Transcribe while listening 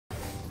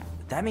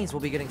That means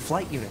we'll be getting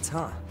flight units,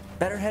 huh?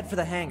 Better head for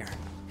the hangar.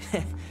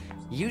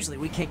 Usually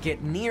we can't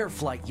get near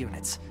flight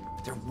units.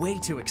 They're way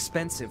too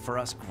expensive for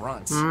us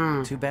grunts.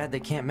 Too bad they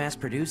can't mass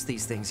produce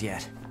these things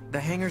yet. The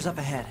hangar's up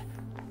ahead.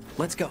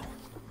 Let's go.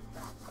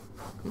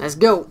 Let's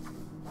go.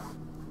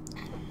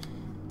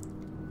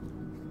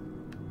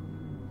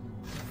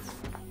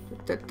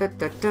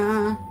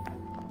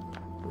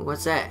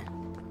 What's that?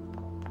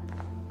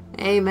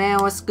 Hey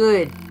man, what's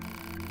good?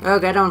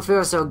 Ugh, I don't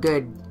feel so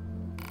good.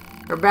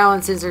 Her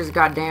balance sensors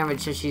got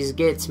damaged and she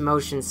gets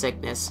motion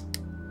sickness.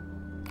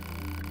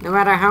 No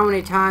matter how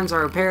many times I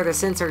repair the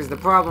sensors, the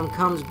problem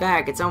comes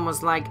back. It's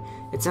almost like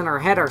it's in her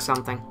head or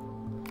something.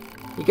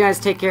 You guys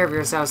take care of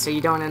yourselves so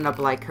you don't end up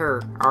like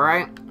her,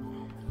 alright?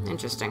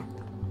 Interesting.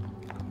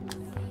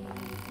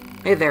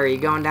 Hey there, you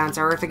going down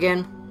to Earth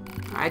again?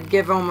 I'd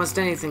give almost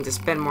anything to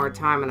spend more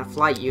time in a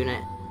flight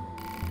unit.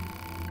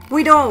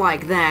 We don't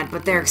like that,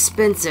 but they're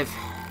expensive.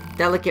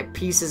 Delicate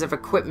pieces of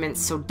equipment,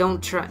 so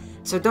don't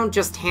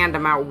just hand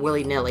them out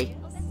willy-nilly.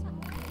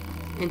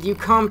 And you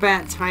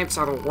combat types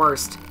are the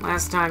worst.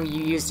 Last time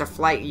you used a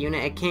flight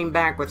unit, it came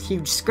back with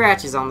huge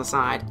scratches on the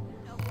side.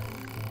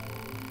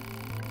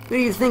 Who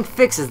do you think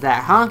fixes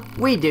that, huh?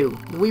 We do.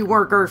 We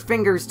work our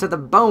fingers to the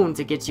bone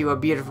to get you a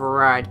beautiful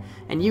ride,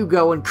 and you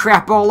go and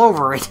crap all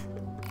over it.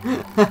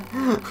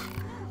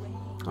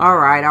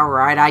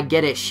 Alright, I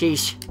get it,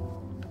 sheesh.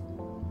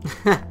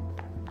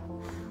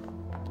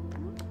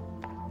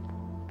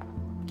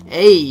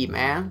 Hey,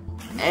 man.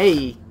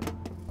 Hey.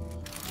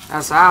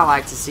 That's what I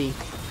like to see.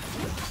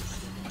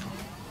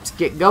 Let's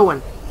get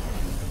going.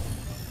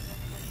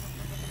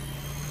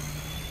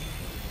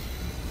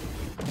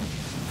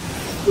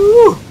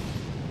 Woo!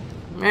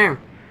 Man.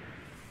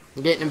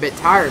 I'm getting a bit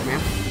tired, man.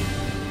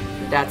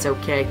 But that's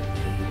okay.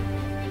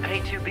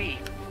 Hey, 2B.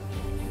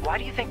 Why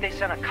do you think they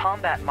sent a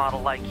combat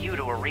model like you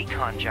to a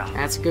recon job?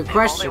 That's a good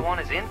question. If all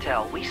they want is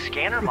intel. We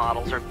scanner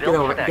models are built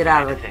for that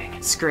kind of thing. Get out of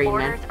the screen,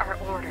 man. Orders are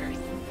orders.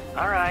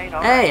 Alright,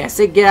 Hey, I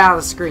said get out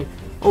of the screen.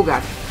 Oh,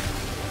 God.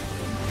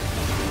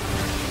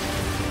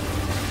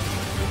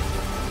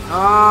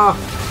 Oh.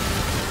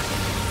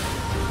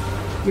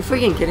 You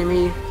freaking kidding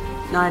me,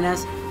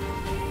 9S?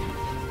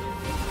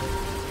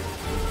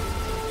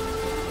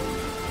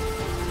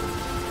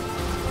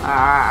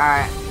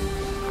 Alright.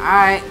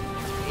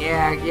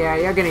 Yeah,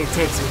 you're gonna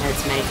take some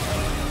hits, mate.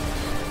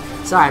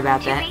 Sorry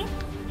about that. Chippy,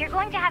 you're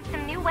going to have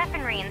some new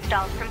weaponry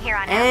installed from here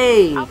on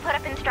Hey. out. I'll put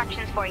up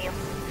instructions for you.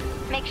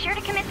 Make sure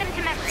to commit them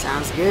to memory.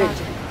 Sounds good.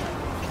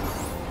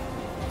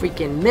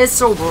 Freaking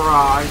missile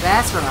barrage.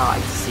 That's what I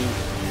like to see.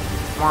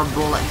 More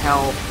bullet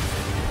hell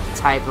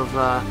type of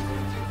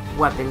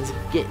weapons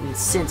getting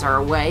sent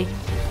our way.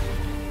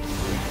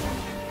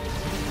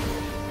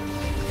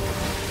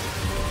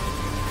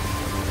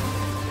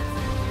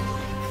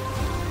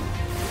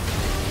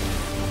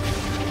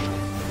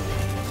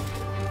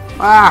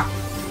 Ah!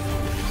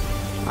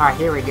 Alright,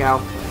 here we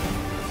go.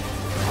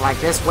 I like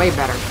this way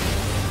better.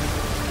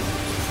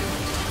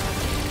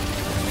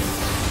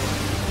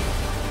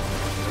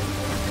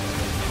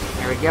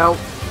 There we go.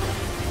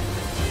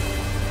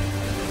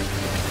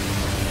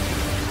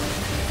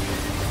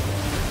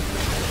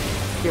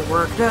 Get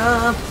worked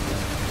up.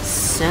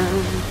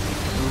 Some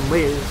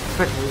with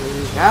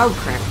freaking. Oh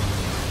crap.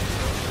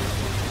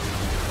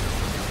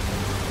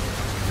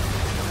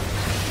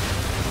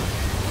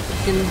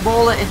 Freaking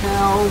bullet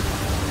hell.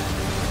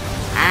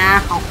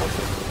 Ow.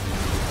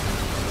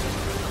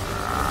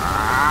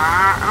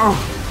 Ow.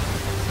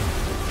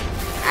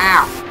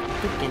 Ow.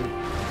 Freaking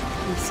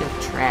piece of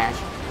trash.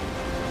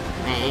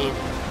 Man.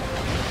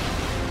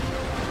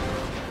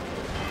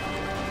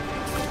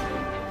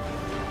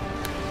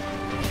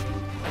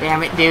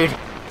 Damn it, dude.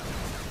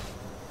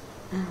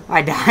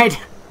 I died.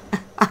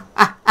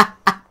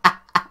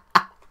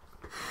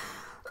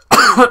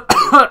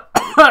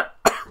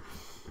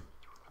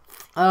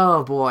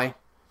 Oh boy.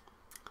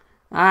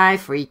 I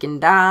freaking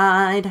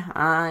died.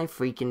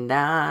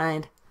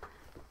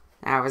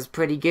 That was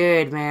pretty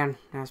good, man.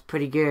 That was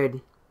pretty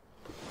good.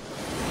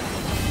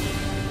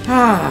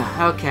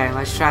 Okay,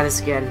 let's try this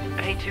again.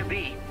 Hey,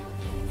 2B.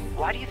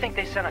 Why do you think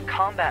they sent a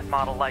combat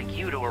model like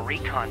you to a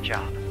recon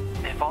job?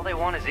 If all they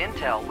want is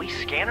intel, we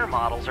scanner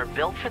models are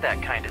built for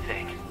that kind of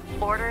thing.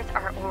 Orders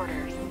are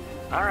orders.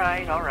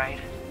 Alright.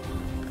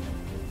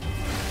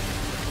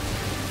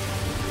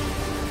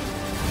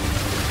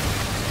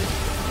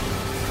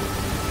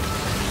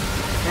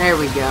 There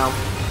we go.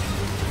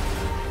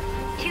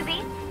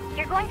 2B,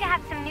 you're going to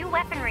have some new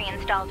weaponry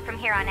installed from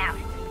here on out.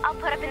 I'll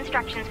put up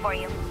instructions for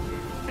you.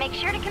 Make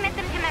sure to commit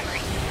them to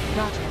memory.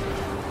 Gotcha.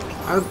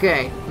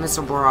 Okay,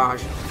 missile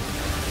barrage.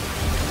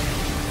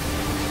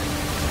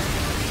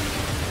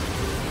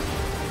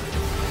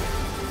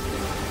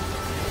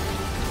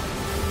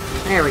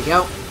 There we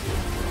go.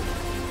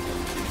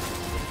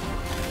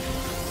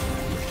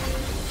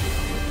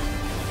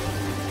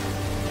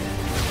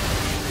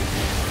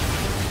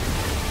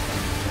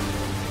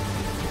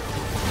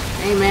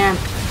 Hey man,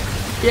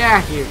 get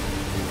out of here.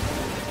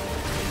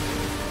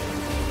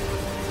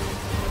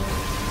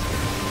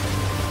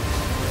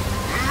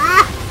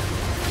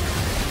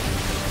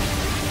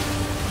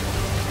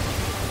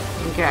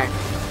 Okay.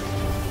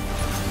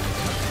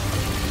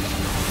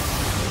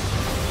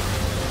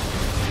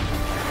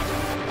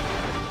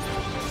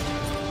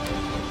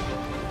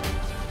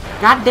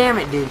 God damn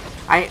it, dude.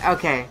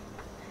 Okay.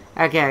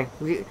 Okay.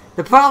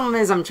 The problem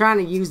is I'm trying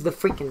to use the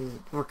freaking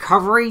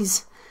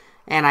recoveries,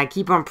 and I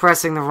keep on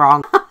pressing the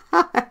wrong...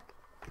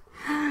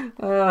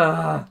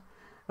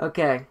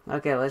 Okay.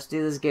 Okay, let's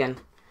do this again.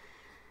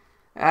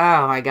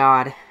 Oh my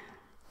god.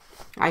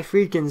 I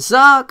freaking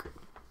suck.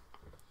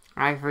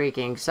 I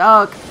freaking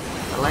suck.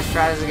 But let's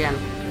try this again.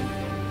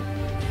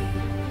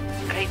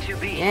 Hey,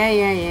 2B.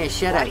 Yeah.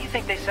 Shut up. Why do you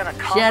think they sent a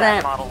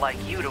combat model like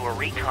you to a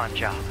recon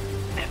job?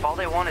 If all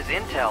they want is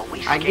intel,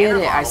 we I scanner get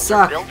it, I models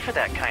suck. are built for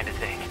that kind of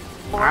thing.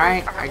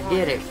 Alright, I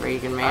get it,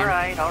 freaking man.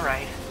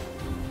 Alright.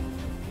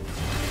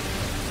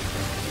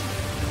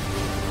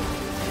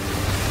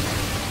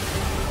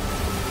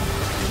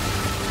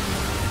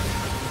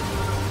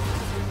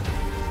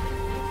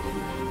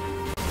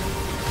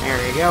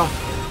 There you go.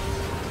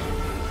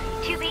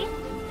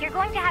 2B, you're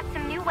going to have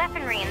some new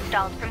weaponry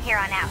installed from here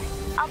on out.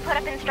 I'll put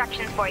up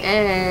instructions for you.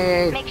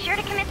 Hey. Make sure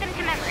to commit them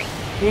to memory.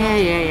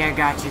 Yeah.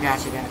 Gotcha.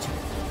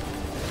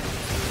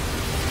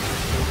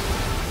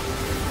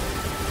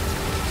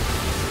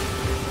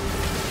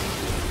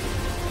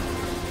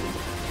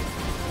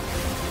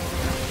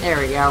 There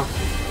we go.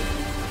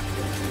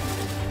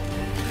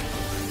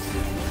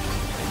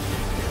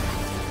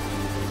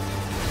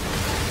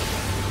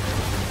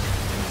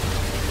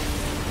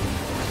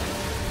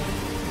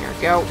 There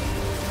we go.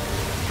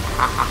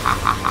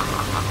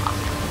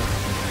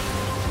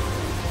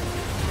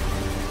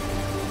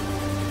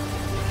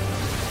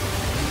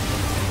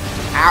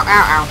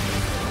 Ow.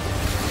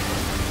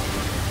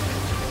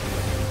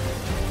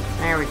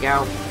 There we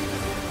go.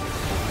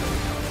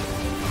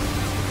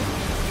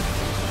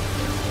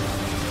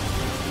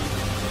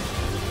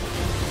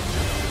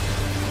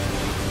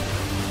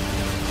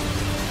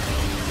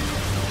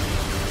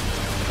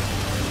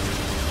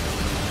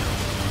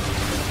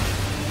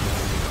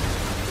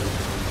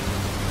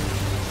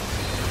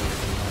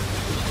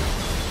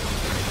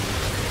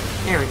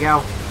 There we go.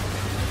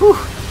 Whew.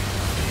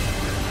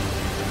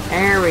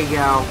 There we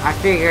go. I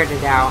figured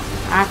it out.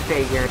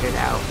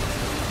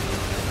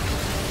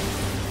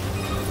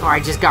 Oh, I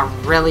just got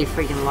really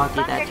freaking lucky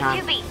that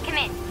time. Bunker 2B, come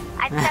in.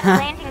 I've set a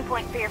landing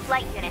point for your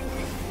flight units.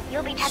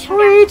 You'll be touching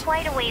Sweet. down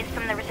quite a ways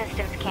from the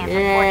resistance camp,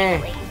 Yeah.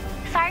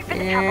 unfortunately. Sorry for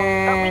the Yeah. trouble,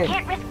 but we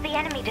can't risk the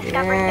enemy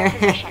discovering Yeah. their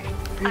position.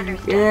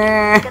 Understood.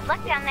 Yeah. Good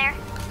luck down there.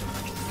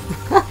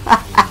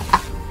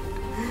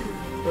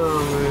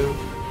 Oh man.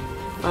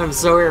 I'm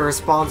so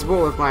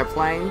irresponsible with my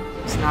plane.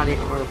 It's not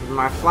even, or with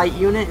my flight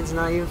unit, it's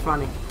not even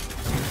funny.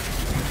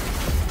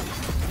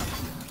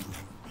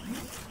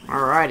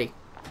 Alrighty.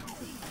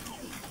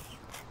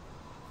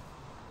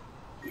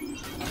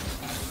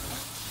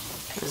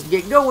 Let's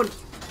get going.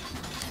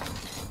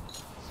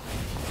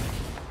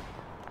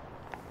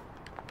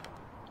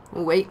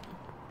 Oh, wait.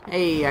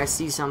 Hey, I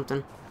see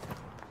something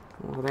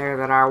over there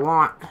that I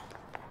want.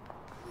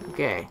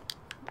 Okay.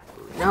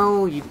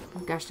 No, you...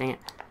 Gosh dang it.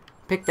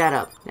 Pick that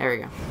up. There we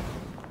go.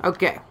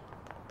 Okay.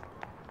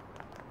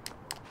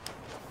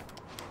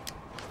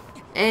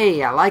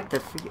 Hey, I like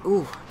the...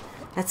 Ooh.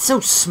 That's so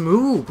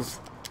smooth.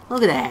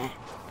 Look at that.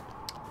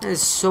 That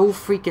is so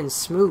freaking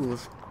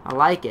smooth. I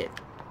like it.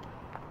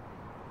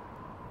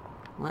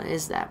 What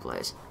is that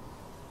place?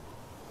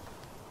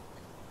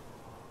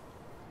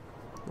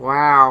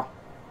 Wow.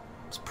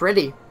 It's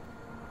pretty.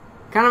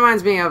 Kind of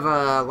reminds me of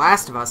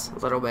Last of Us a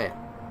little bit.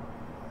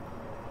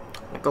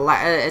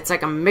 Like it's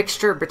like a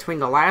mixture between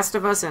The Last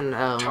of Us and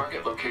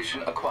target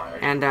location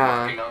acquired. and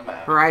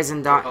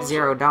Horizon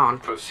Zero Dawn.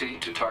 Proceed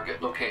to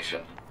target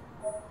location.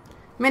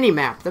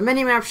 Minimap. The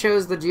minimap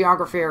shows the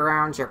geography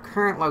around your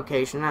current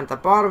location. At the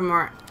bottom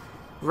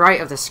right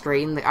of the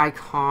screen, the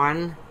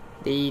icon,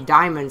 the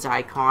diamonds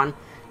icon,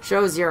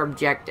 shows your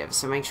objective.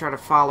 So make sure to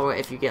follow it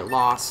if you get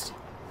lost.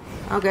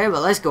 Okay,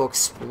 but let's go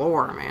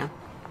explore, man.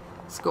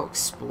 Let's go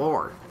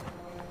explore.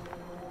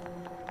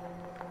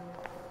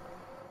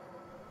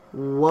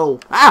 Whoa.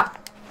 Ah!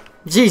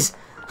 Jeez.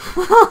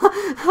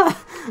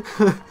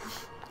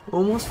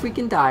 Almost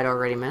freaking died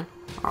already, man.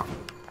 Oh.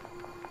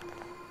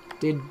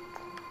 Dude.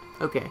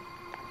 Okay.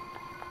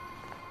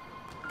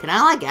 Can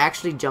I, like,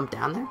 actually jump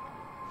down there?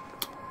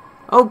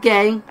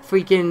 Okay.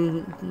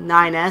 Freaking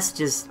 9S.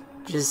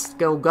 Just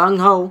go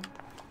gung-ho.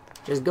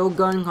 Just go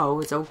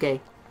gung-ho. It's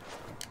okay.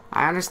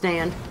 I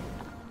understand.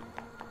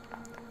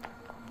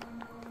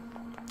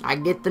 I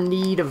get the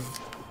need of...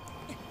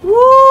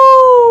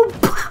 Woo!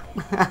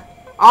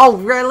 Oh,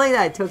 really?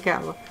 That took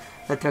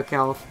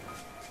health.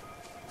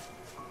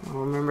 I'll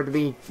remember to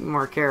be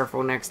more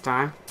careful next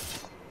time.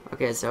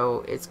 Okay,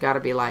 so it's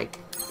gotta be like...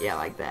 Yeah,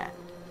 like that.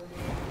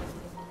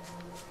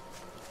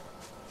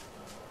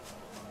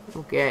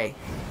 Okay.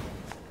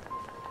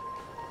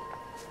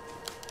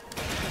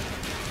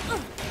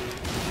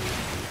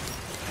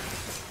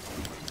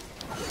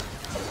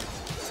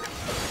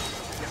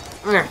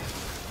 Okay.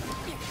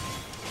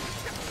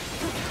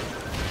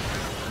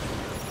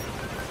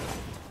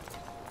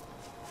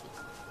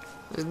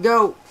 Let's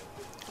go.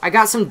 I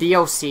got some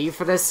DLC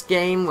for this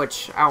game,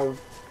 which I'll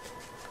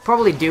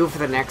probably do for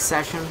the next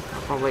session.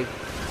 I'll probably...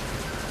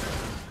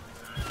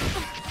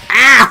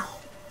 Ow!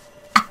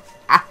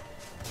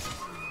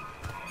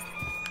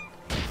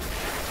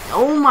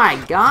 Oh my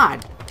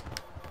god!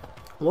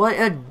 What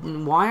a...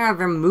 Why are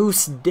the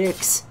moose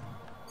dicks?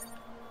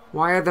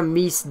 Why are the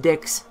meese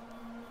dicks?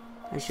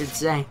 I should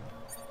say.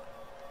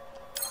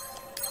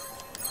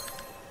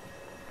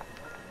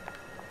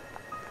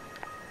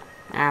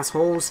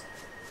 Assholes.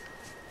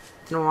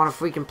 Don't want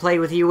to freaking play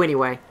with you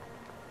anyway.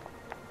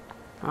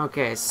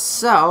 Okay,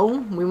 so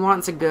we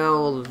want to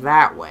go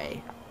that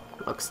way.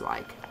 Looks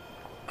like.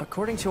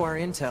 According to our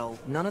intel,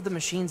 none of the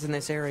machines in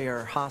this area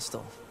are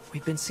hostile.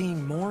 We've been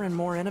seeing more and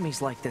more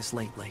enemies like this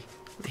lately.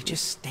 They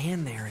just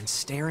stand there and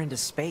stare into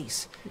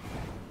space.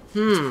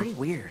 It's pretty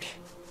weird.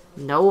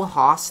 No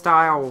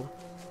hostile.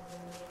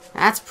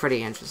 That's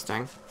pretty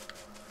interesting.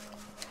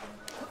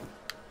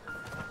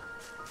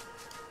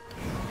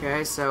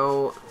 Okay,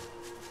 so...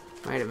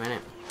 Wait a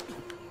minute.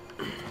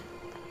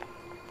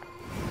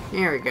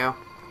 Here we go.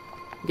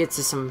 Get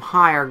to some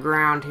higher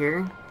ground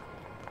here.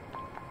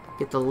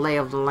 Get the lay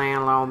of the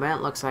land a little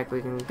bit. Looks like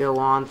we can go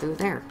on through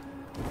there.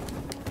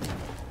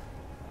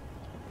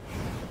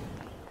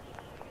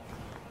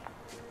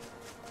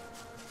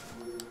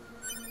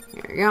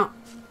 Here we go.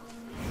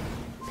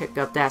 Pick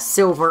up that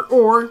silver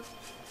ore.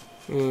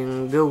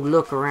 And go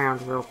look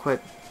around real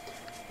quick.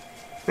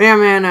 Yeah,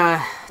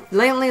 man,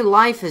 lately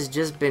life has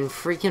just been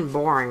freaking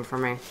boring for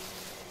me.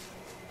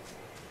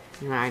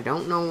 And I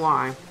don't know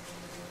why.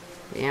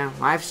 But yeah,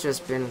 life's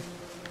just been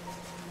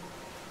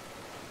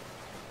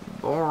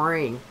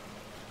boring.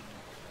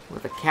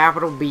 With a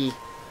capital B.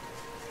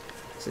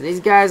 So these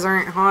guys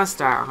aren't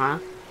hostile, huh?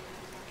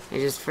 They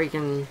just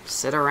freaking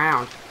sit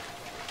around.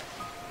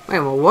 Wait,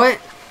 well, what?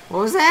 What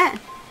was that?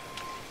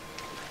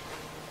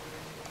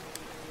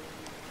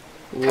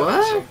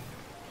 What?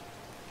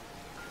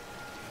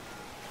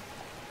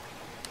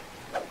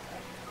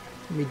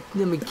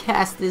 Let me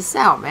cast this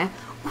out, man.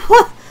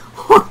 What?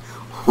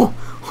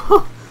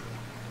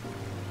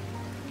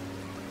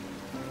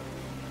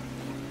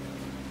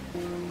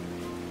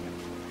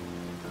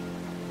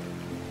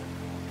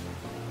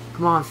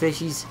 Come on,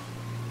 fishies.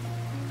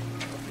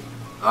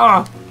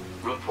 Oh!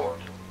 Report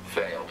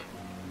failed.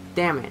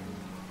 Damn it.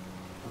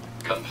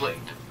 Complete.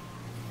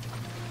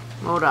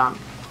 Hold on.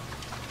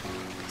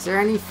 Is there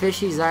any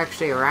fishies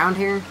actually around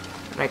here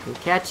that I can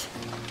catch?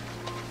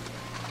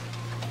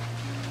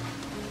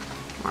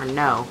 Or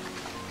no?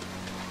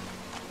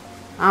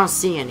 I don't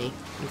see any,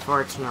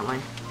 unfortunately.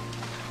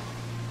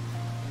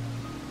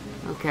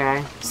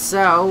 Okay,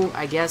 so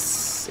I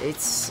guess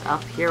it's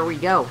up here we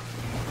go.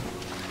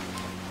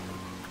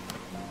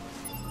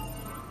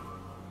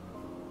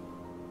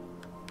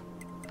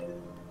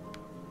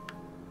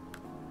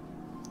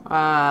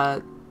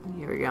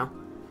 Here we go.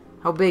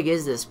 How big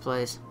is this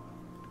place?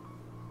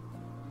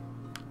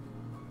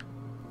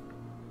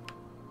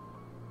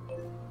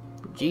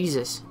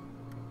 Jesus.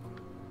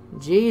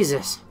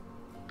 Jesus.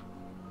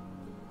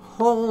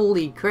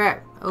 Holy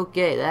crap.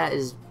 Okay, that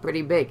is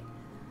pretty big,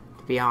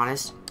 to be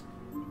honest.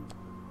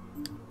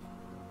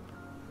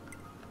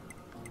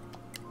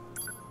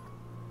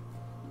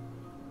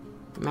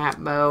 Map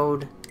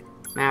mode.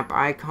 Map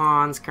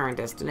icons. Current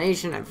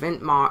destination.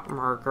 Event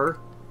marker.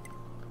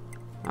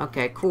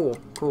 Okay, cool.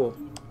 Cool.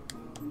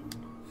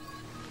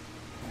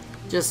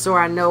 Just so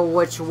I know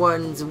which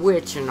one's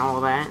which and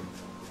all that.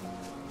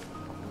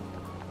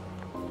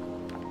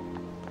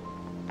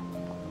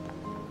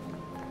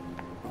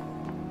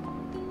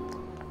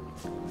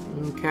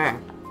 Okay.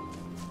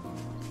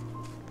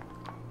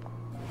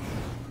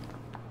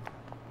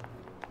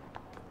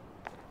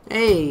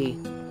 Hey.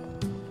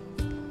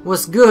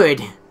 What's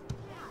good?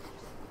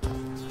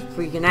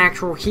 Freaking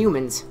actual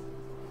humans.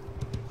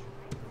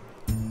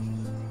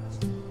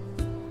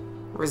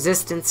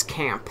 Resistance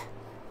camp.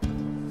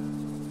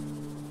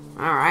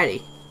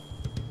 Alrighty.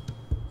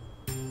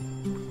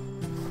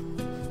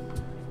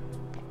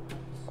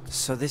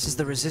 So this is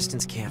the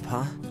resistance camp,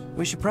 huh?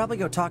 We should probably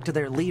go talk to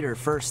their leader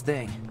first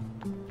thing.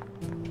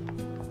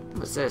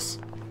 What's this?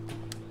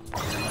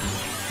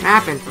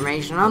 Map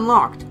information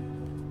unlocked.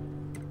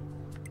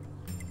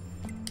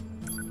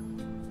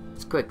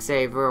 Let's quick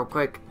save real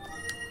quick.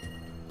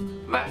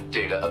 Map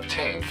data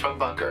obtained from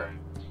bunker.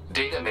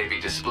 Data may be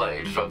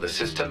displayed from the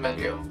system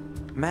menu.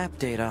 Map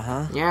data,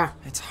 huh? Yeah.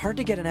 It's hard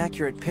to get an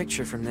accurate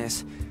picture from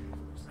this.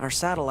 Our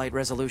satellite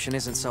resolution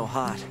isn't so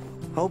hot.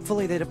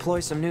 Hopefully they deploy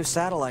some new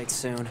satellites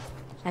soon.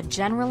 A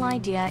general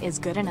idea is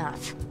good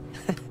enough.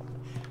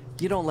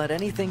 You don't let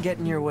anything get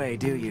in your way,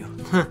 do you?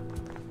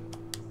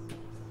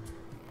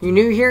 You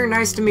new here?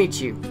 Nice to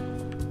meet you.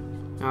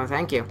 Oh,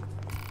 thank you.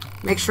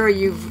 Make sure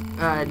you've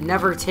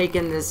never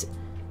taken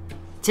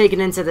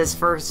into this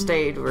first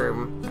aid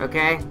room,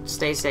 okay?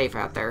 Stay safe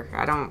out there.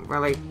 I don't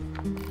really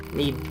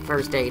need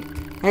first aid.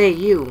 Hey,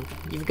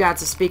 you've got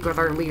to speak with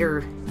our leader,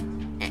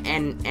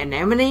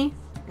 Anemone?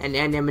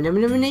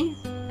 Anemone?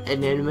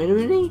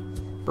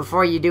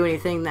 Before you do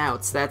anything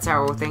else. That's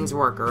how things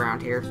work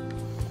around here.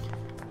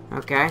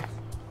 Okay.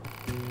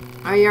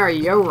 Oh, you're a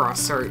Yora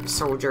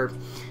soldier.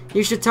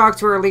 You should talk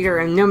to our leader,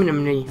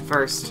 Anemone,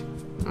 first.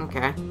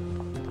 Okay.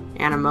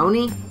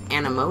 Anemone?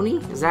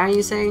 Anemone? Is that how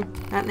you say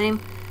that name?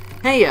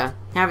 Hey,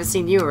 haven't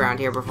seen you around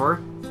here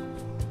before.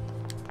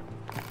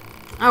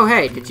 Oh,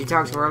 hey, did you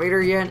talk to our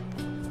leader yet?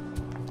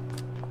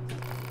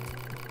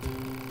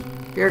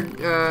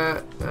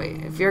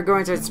 If you're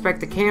going to inspect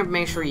the camp,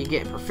 make sure you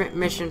get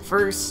permission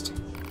first.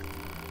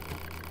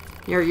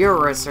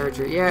 You're a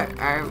surgeon. Yeah,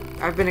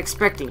 I've been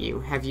expecting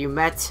you. Have you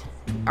met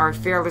our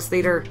fearless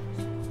leader,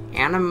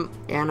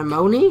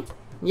 Anemone?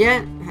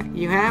 Yeah,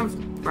 you have?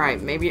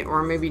 Right, maybe,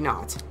 or maybe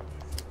not.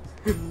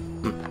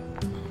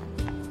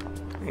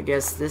 I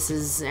guess this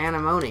is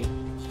Anemone.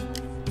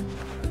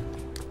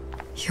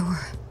 You're...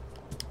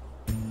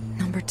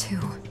 number 2.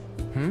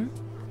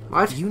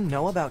 What? You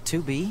know about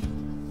 2B?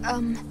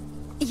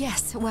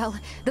 Yes, well,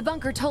 the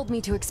bunker told me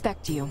to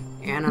expect you.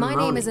 Anemone. My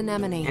name is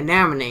Anemone.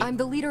 Anemone. I'm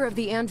the leader of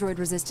the android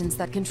resistance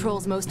that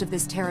controls most of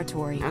this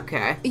territory.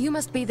 Okay. You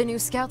must be the new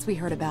scouts we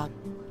heard about.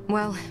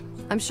 Well,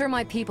 I'm sure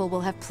my people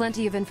will have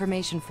plenty of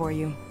information for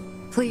you.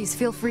 Please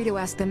feel free to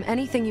ask them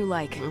anything you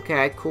like.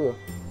 Okay, cool.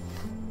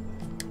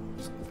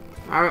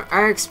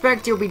 I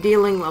expect you'll be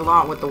dealing a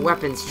lot with the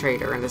weapons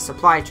trader and the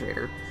supply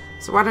trader,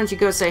 so why don't you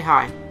go say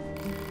hi?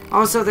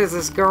 Also, there's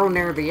this girl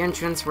near the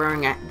entrance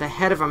wearing the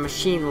head of a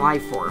machine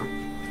life form.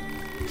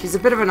 She's a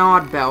bit of an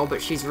oddball,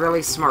 but she's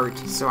really smart,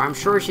 so I'm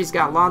sure she's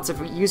got lots of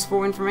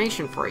useful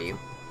information for you.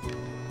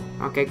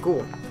 Okay,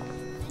 cool.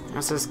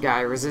 That's this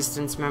guy,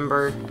 resistance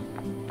member.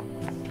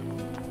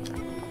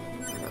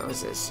 What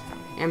was this?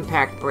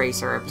 Impact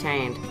bracer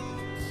obtained.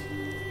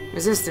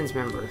 Resistance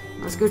member.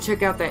 Let's go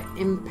check out that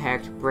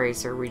impact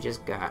bracer we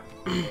just got.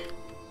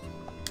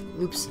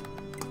 Oops.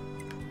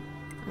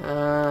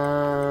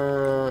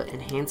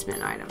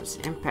 Enhancement items.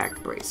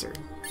 Impact bracer.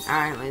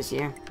 Alright, let's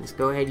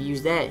go ahead and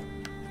use that.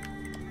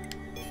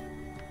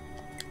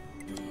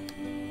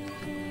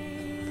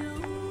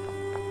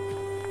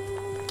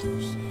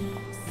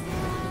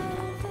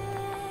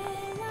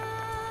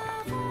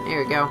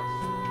 There we go.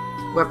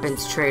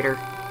 Weapons trader.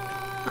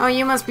 Oh,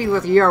 you must be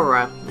with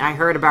Yora. I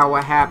heard about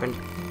what happened.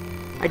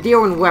 I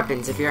deal in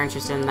weapons if you're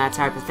interested in that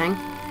type of thing.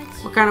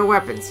 What kind of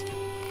weapons?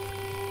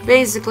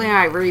 Basically,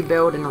 I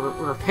rebuild and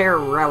repair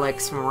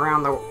relics from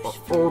around the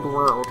old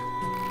world.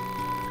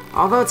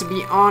 Although, to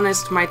be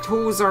honest, my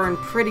tools are in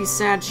pretty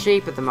sad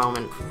shape at the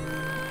moment.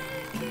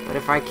 But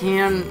if I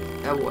can...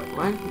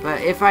 But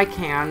if I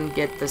can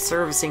get the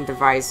servicing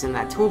device in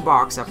that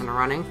toolbox up and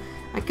running,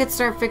 I could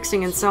start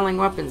fixing and selling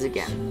weapons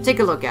again. Take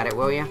a look at it,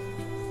 will you?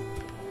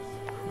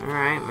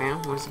 Alright,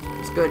 man. What's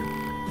good?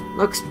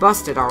 Looks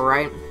busted,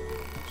 alright.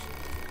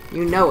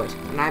 You know it,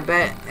 and I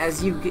bet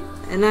as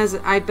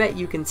I bet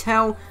you can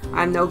tell,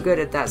 I'm no good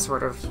at that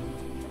sort of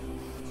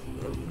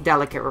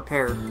delicate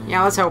repair.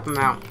 Yeah, let's help him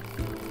out.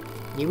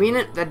 You mean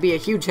it? That'd be a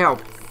huge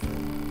help.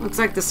 Looks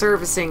like the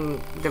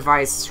servicing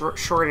device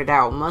shorted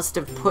out. Must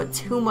have put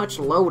too much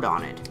load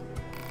on it.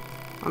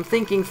 I'm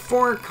thinking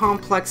 4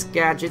 complex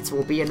gadgets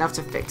will be enough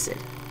to fix it.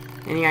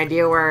 Any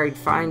idea where I'd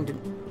find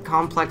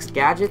complex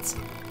gadgets?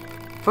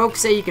 Folks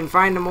say you can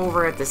find them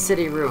over at the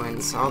city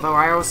ruins, although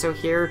I also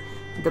hear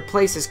the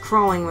place is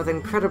crawling with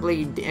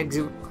incredibly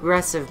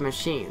aggressive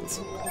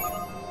machines.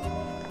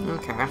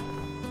 Okay.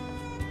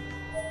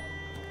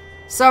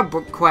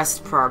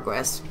 Sub-quest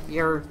progress.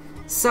 Your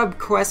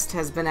sub-quest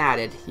has been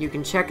added. You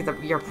can check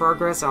your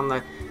progress on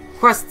the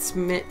Quests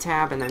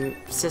tab in the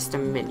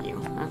system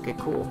menu. Okay,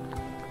 cool.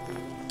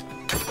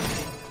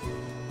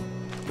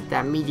 Get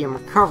that medium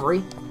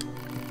recovery.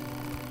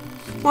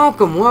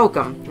 Welcome,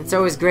 welcome. It's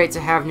always great to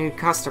have new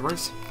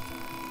customers.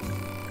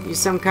 You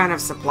some kind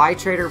of supply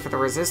trader for the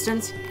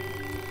Resistance?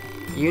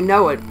 You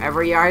know it.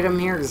 Every item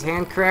here is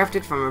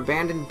handcrafted from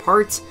abandoned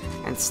parts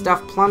and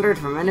stuff plundered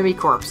from enemy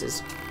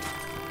corpses.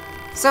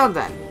 So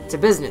then, to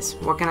business.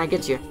 What can I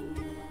get you?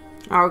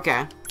 Oh,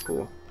 okay,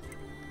 cool.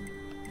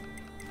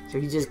 So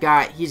he just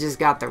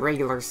got the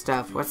regular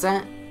stuff. What's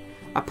that?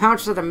 A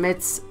pouch that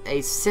emits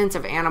a scent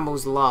of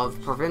animals' love,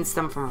 prevents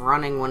them from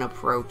running when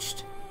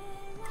approached.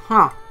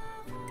 Huh.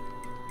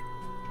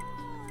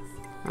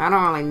 I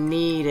don't really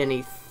need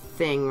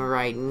anything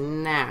right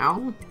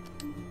now.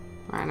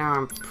 Right now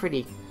I'm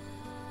pretty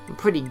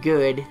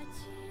good.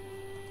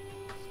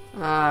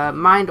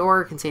 Mind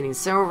ore containing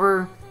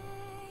silver.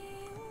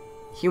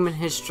 Human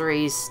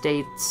history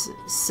states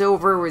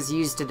silver was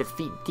used to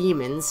defeat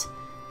demons,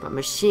 but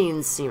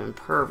machines seem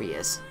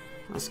impervious.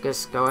 Let's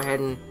just go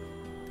ahead and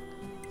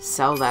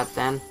sell that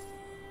then.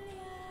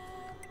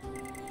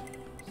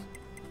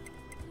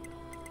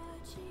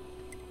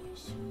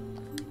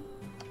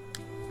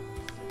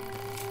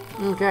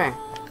 Okay.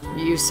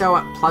 You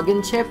sell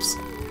plug-in chips?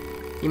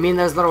 You mean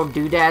those little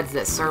doodads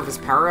that serve as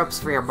power-ups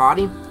for your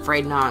body?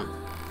 Afraid not.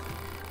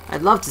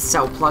 I'd love to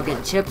sell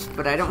plug-in chips,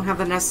 but I don't have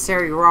the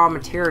necessary raw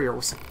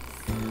materials.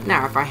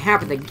 Now, if I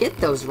happen to get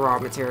those raw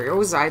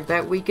materials, I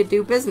bet we could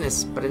do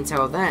business. But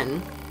until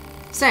then...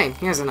 Say,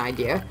 here's an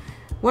idea.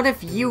 What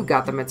if you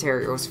got the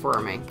materials for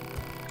me?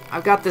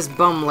 I've got this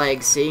bum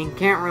leg, see?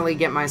 Can't really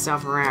get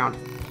myself around.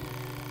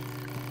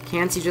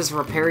 Can't you just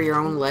repair your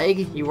own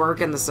leg? You work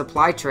in the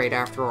supply trade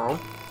after all.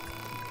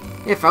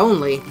 If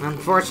only.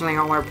 Unfortunately,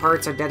 all our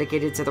parts are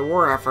dedicated to the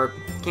war effort.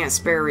 Can't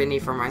spare any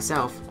for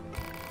myself.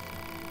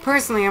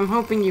 Personally, I'm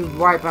hoping you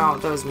wipe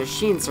out those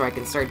machines so I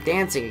can start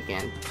dancing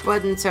again.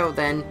 But until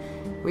then,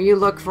 will you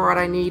look for what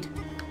I need?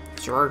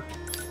 Sure.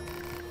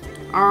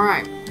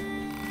 Alright.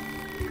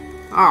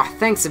 Ah,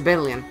 thanks a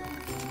billion.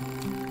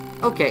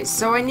 Okay,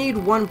 so I need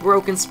 1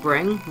 broken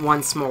spring,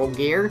 1 small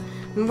gear,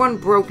 and 1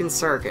 broken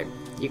circuit.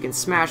 You can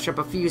smash up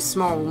a few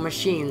small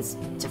machines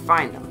to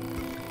find them.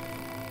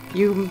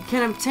 You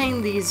can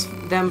obtain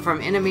them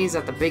from enemies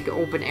at the big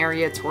open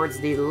area towards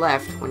the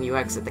left when you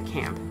exit the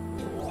camp.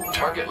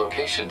 Target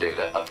location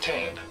data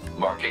obtained.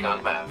 Marking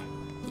on map.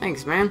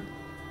 Thanks, man.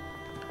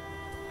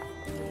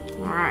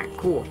 Alright,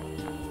 cool.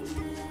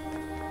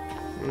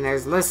 And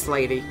there's this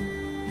lady.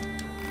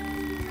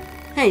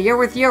 Hey, you're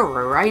with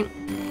Yoro, right?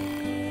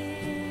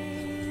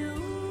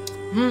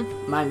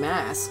 My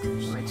mask.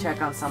 Let me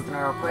check on something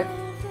real quick.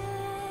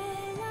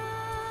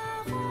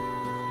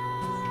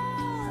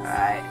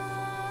 Alright.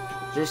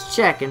 Just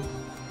checking.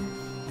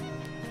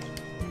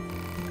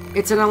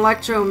 It's an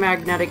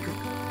electromagnetic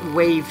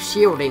wave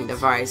shielding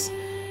device.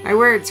 I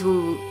wear it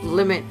to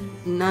limit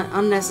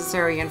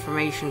unnecessary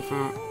information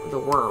from the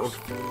world.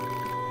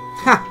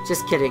 Ha!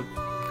 Just kidding.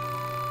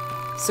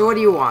 So what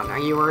do you want? Are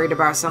you worried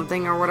about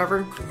something or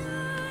whatever?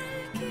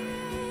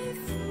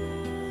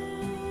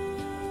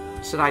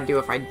 Should I do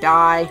if I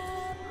die?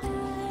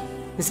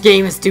 This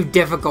game is too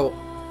difficult.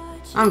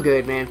 I'm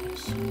good, man.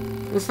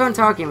 It was fun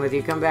talking with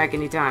you. Come back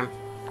anytime.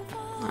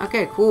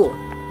 Okay, cool.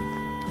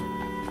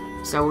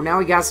 So now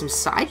we got some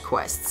side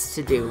quests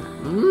to do.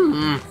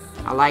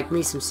 I like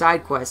me some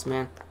side quests,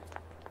 man.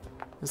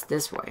 What's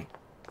this way?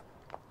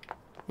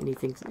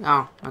 Anything?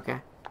 Oh,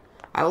 okay.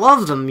 I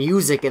love the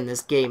music in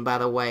this game, by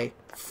the way.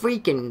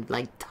 Freaking,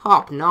 like,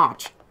 top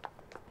notch.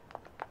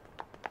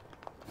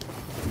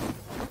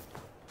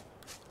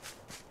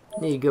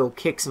 Need to go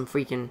kick some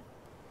freaking...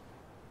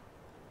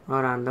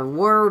 Hold on. The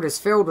world is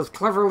filled with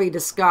cleverly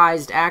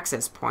disguised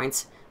access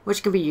points,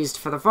 which can be used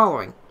for the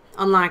following.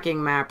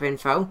 Unlocking map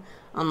info.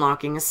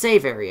 Unlocking a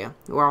save area,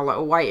 or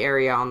a white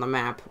area on the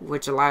map,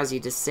 which allows you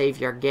to save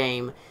your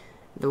game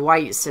in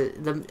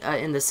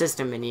the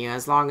system menu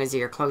as long as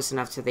you're close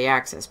enough to the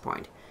access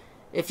point.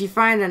 If you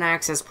find an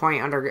access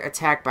point under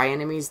attack by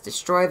enemies,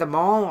 destroy them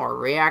all or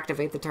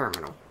reactivate the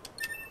terminal.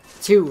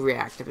 To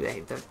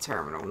reactivate the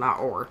terminal, not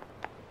or.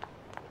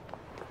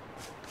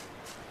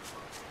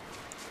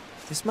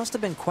 This must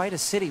have been quite a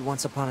city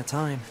once upon a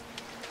time.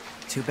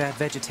 Too bad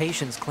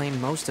vegetation's claimed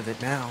most of it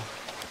now.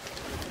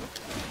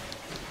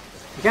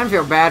 I kind of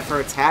feel bad for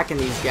attacking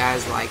these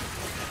guys, like,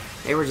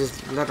 they were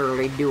just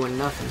literally doing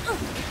nothing.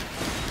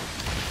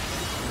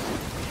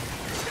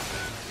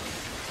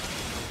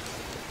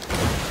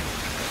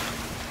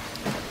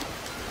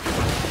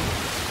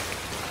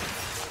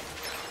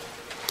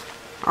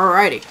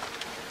 Alrighty.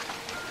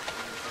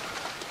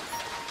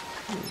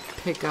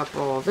 Pick up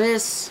all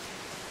this.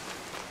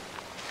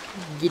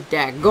 Get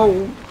that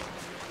gold.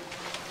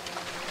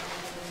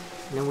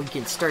 And then we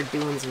can start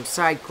doing some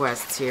side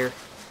quests here.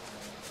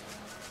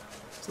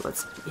 So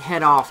let's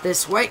head off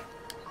this way.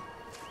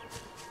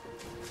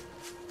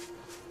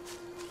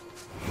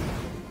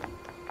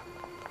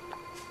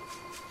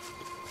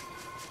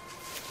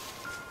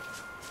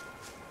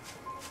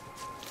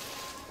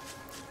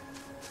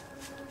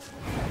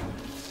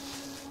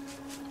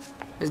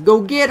 Let's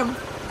go get him.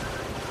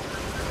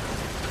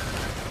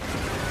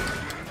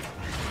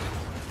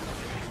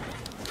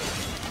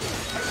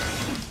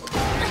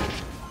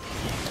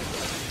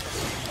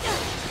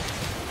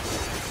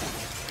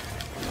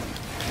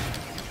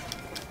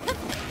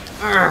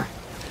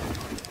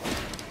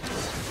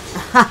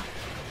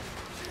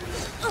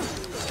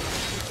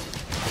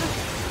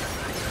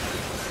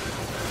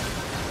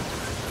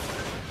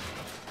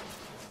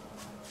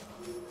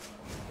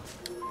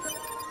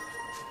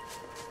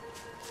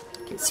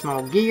 Get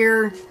small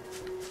gear.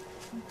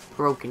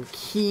 Broken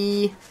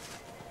key.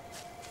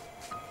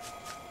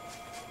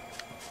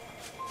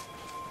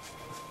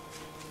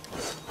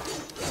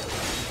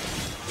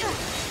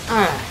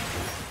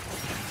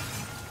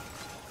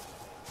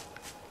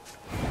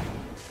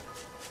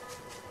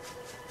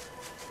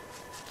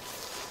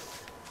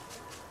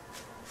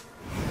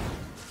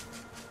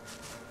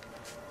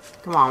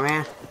 Come on,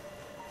 man.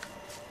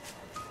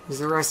 Where's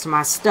the rest of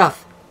my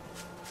stuff?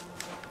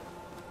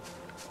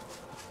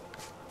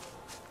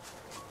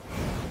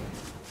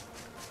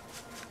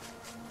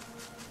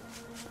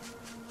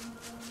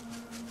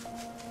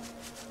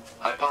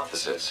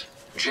 Hypothesis.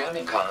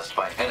 Jamming caused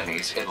by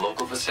enemies in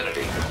local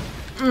vicinity.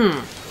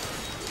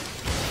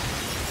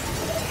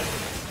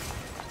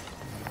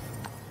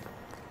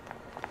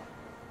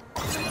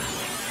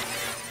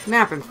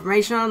 Map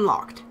information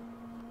unlocked.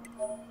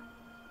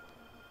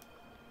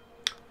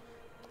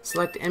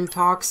 Select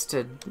inbox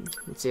to...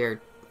 Let's see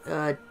here.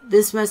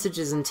 This message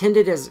is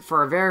intended as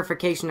for a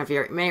verification of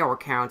your mail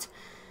account.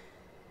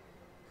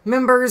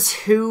 Members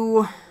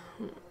who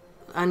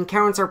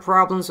encounter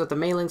problems with the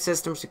mailing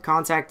system should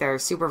contact their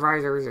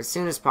supervisors as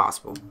soon as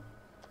possible.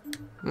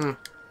 I'm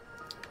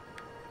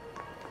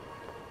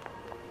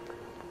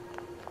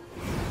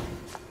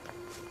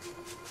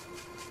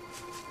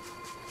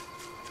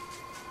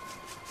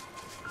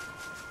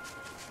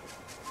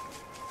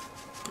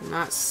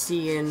not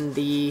seeing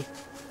the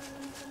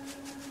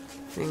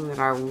thing that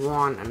I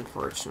want,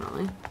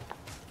 unfortunately.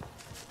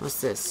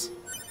 What's this?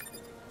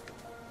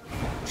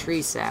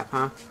 Tree sap,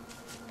 huh?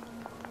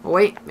 Oh,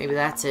 wait, maybe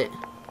that's it.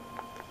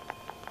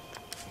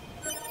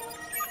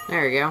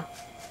 There we go.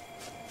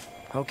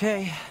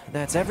 Okay,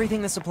 that's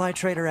everything the supply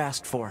trader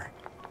asked for.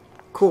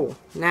 Cool.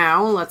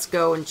 Now, let's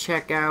go and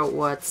check out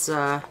what's,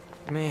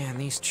 Man,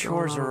 these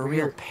chores are a over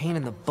real here. pain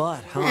in the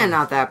butt, huh?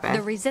 not that bad.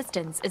 The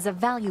Resistance is a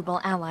valuable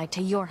ally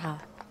to Yorha.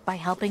 By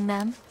helping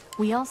them,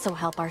 we also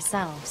help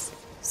ourselves.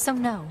 So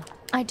no,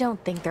 I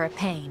don't think they're a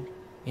pain.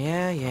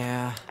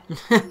 Yeah.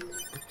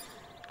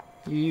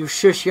 You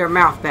shush your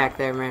mouth back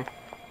there, man.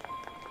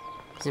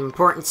 It's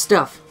important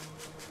stuff.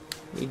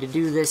 Need to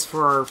do this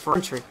for our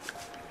country.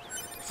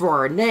 For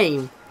our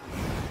name.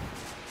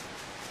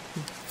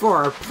 For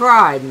our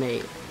pride,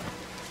 mate.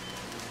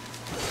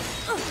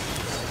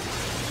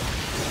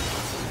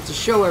 To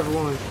show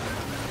everyone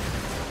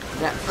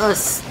that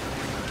us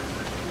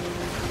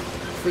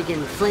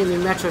freaking flaming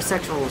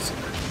metrosexuals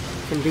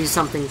can do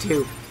something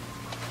too.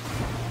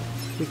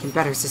 We can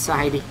better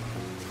society.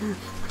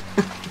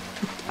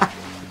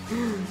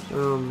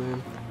 Oh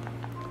man.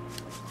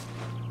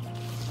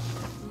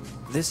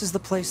 This is the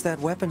place that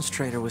weapons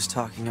trader was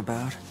talking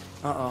about.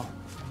 Uh-oh.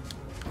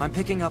 I'm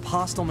picking up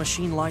hostile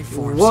machine life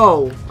forms.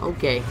 Whoa,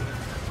 okay.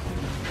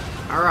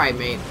 Alright,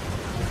 mate.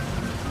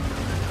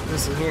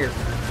 Listen here.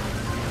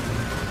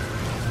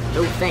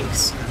 No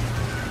thanks.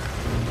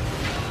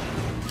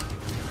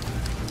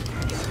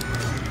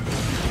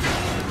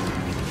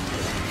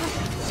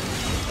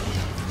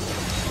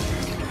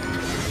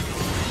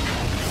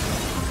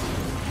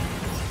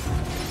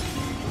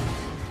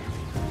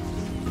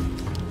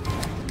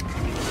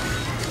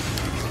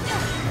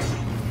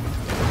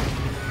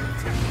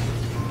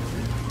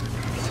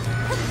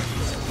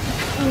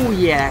 Oh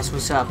yeah, that's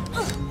what's up.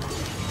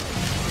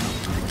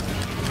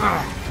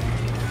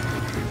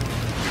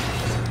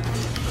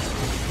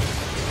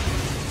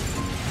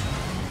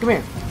 Come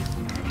here.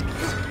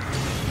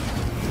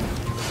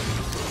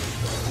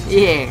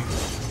 Yeah,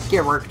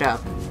 get worked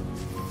up.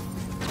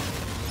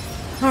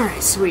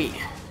 Alright, sweet.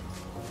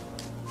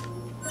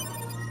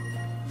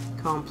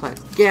 Complex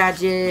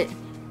gadget.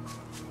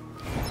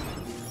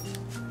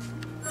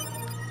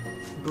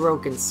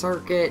 Broken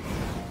circuit.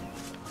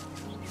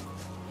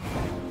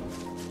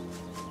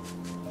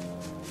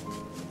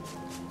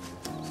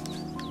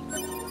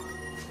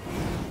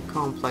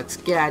 Complex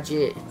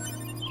gadget.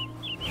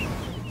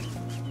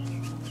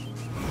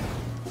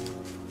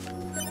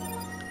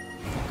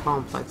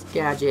 Complex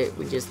gadget.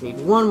 We just need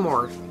one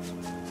more.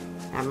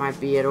 That might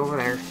be it over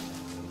there.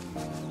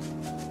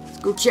 Let's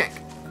go check.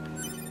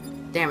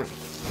 Damn it.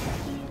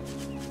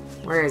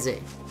 Where is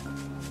it?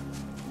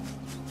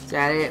 Is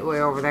that it?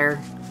 Way over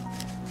there?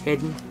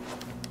 Hidden?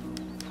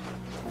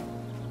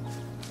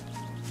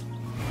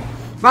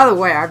 By the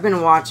way, I've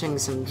been watching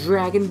some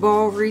Dragon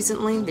Ball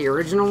recently, the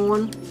original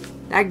one.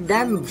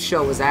 That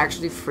show was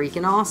actually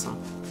freaking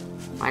awesome.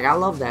 Like, I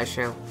love that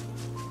show.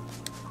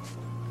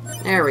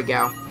 There we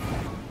go.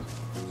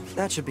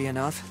 That should be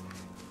enough.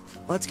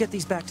 Let's get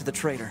these back to the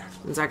trader.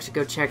 Let's actually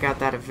go check out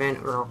that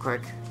event real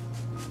quick.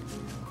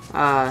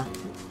 But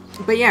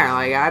yeah,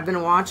 like, I've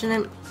been watching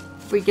it,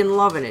 freaking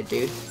loving it,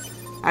 dude.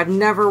 I've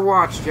never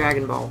watched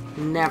Dragon Ball.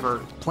 Never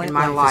Plant in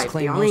my life life. has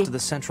claimed most of the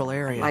central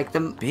area. Like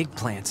the big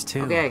plants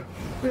too. Okay.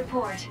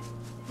 Report.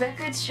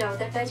 Records show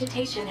that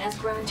vegetation has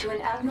grown to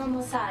an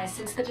abnormal size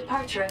since the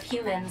departure of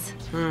humans.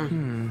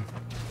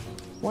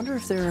 Wonder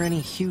if there are any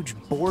huge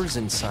boars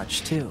and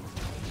such too.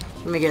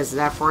 Let me guess, is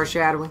that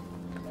foreshadowing?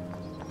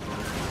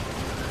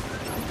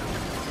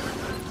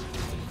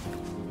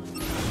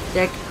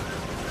 Dick.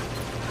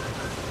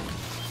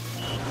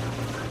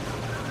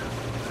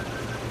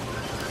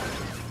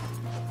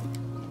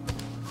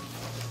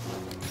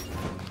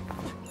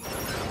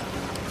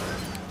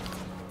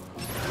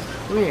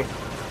 Come here.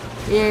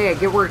 Yeah,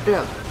 get worked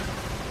up.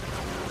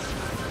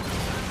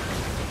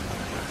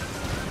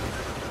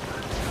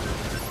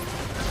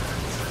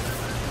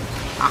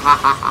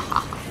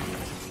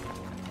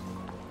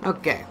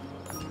 Okay.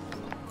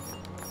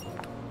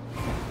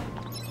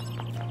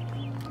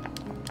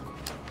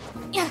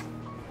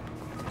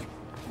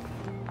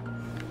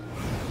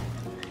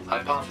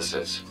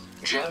 Hypothesis.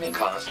 Jamming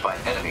caused by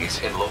enemies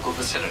in local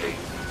vicinity.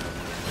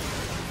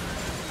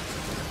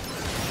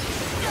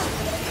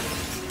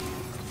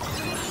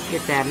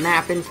 Get that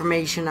map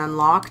information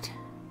unlocked.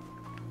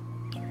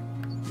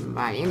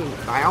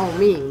 By all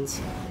means,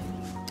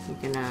 you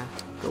can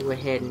go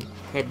ahead and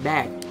head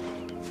back.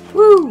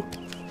 Woo!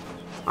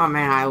 Oh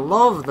man, I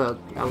love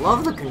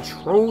the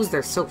controls.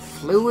 They're so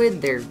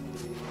fluid. They're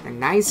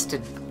nice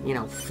to, you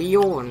know,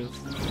 feel and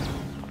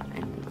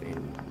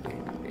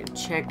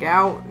check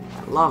out.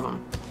 I love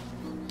them.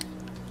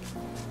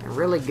 They're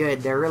really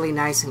good. They're really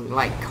nice and,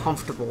 like,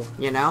 comfortable,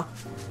 you know?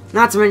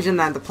 Not to mention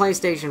that the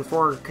PlayStation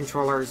 4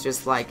 controller is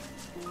just, like,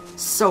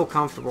 so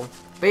comfortable.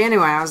 But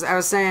anyway, I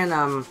was saying,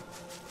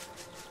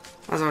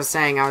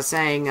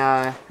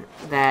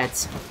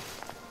 that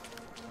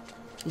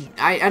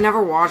I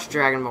never watched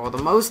Dragon Ball. The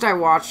most I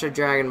watched of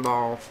Dragon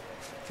Ball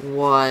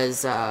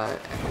was the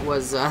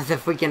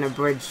freaking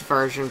abridged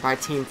version by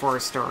Team 4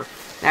 Store.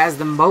 That is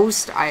the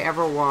most I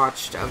ever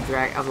watched of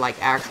like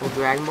actual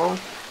Dragon Ball.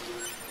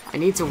 I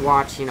need to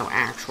watch, you know,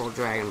 actual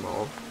Dragon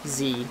Ball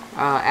Z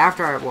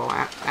after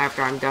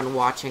I'm done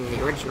watching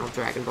the original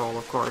Dragon Ball,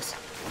 of course.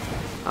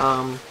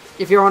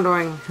 If you're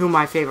wondering who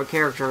my favorite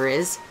character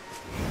is,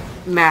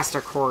 Master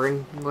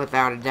Corrin,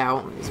 without a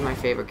doubt, is my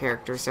favorite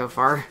character so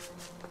far.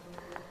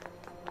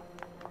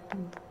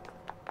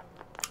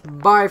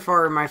 By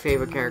far my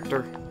favorite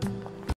character.